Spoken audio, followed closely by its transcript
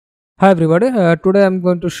Hi everybody, today I'm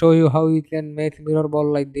going to show you how you can make mirror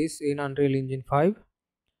ball like this in Unreal Engine 5.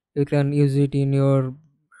 You can use it in your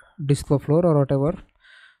disco floor or whatever.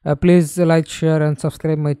 Please like, share and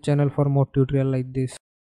subscribe my channel for more tutorial like this.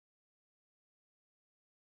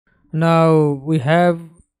 Now we have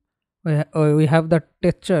the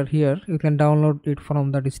texture here. You can download it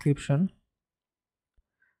from the description.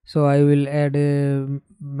 So I will add a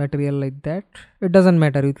material like that. It doesn't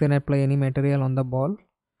matter, you can apply any material on the ball.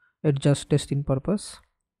 It's just testing purpose.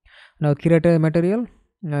 Now create a material,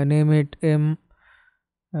 name it M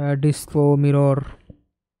disco mirror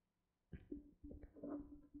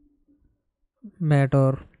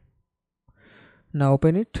matter. Now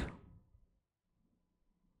open it.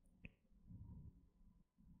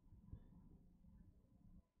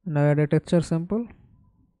 Now add a texture sample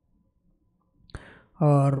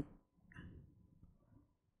or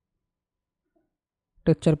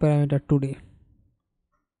texture parameter 2D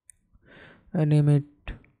and name it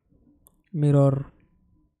mirror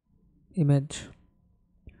image.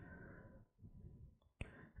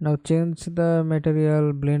 Now change the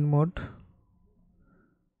material blend mode.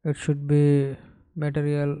 It should be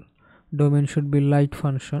material domain should be light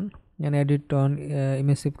function and add it on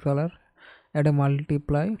emissive color. Add a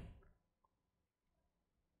multiply.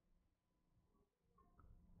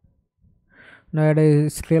 Now add a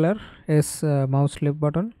scalar as mouse left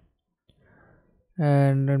button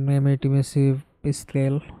and name it emissive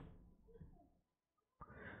scale.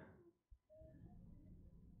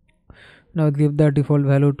 Now give the default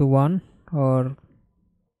value to 1 or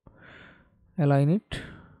align it.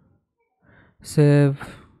 Save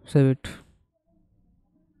it.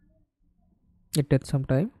 It takes some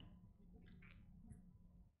time.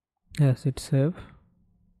 Yes, it's save.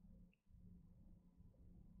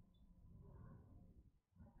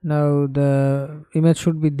 Now the image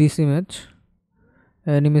should be this image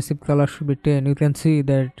and emissive color should be 10. You can see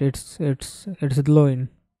that it's glowing.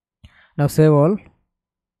 Now save all.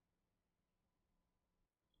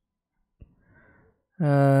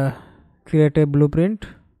 Create a blueprint,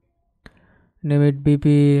 name it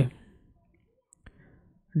BP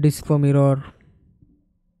disco mirror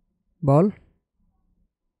ball.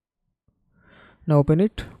 Now open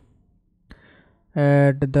it.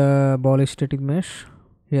 Add the ball static mesh.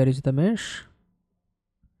 Here is the mesh.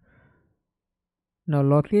 Now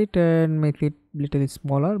lock it and make it little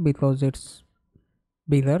smaller because it's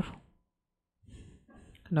bigger.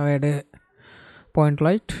 Now add a point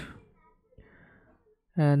light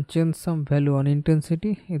and change some value on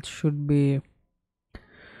intensity. It should be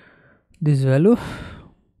this value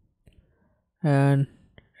and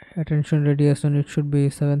attention radiation it should be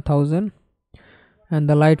 7000 and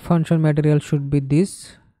the light function material should be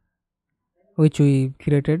this which we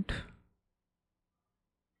created,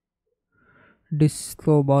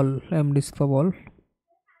 disco ball, M disco ball.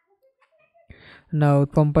 Now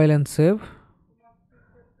compile and save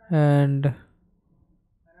and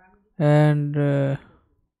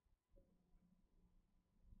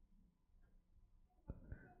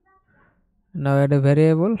now add a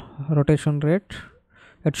variable rotation rate.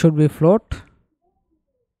 It should be float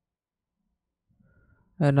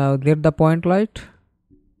and now get the point light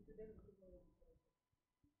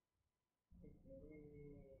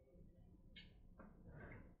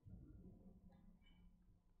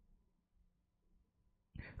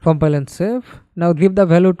compile and save. Now give the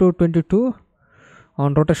value to 22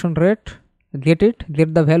 on rotation rate. Get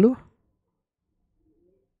the value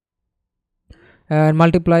and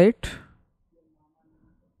multiply it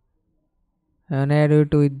and add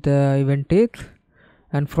it with the event teeth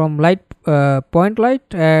and from light point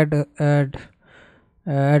light add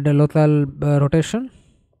a local rotation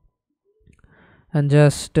and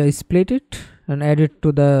just split it and add it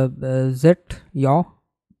to the Z yaw.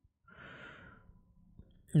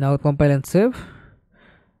 Now compile and save.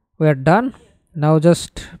 We are done. Now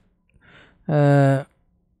just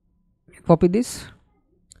copy this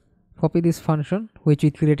function which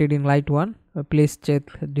we created in light 1. Please check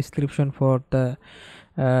description for the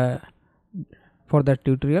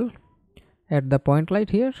tutorial. Add the point light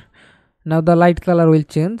here. Now the light color will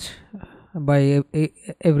change by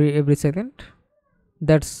every second.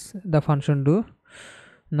 That's the function do.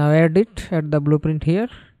 Now add it at the blueprint here.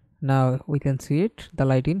 Now we can see it, the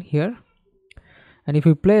light in here, and if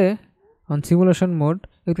you play on simulation mode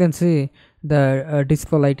you can see the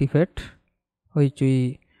disco light effect which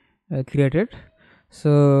we created.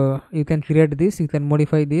 So you can create this, you can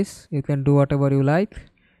modify this, you can do whatever you like,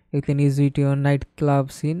 you can use it on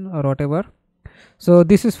nightclub scene or whatever. So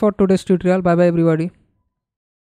this is for today's tutorial. Bye bye everybody.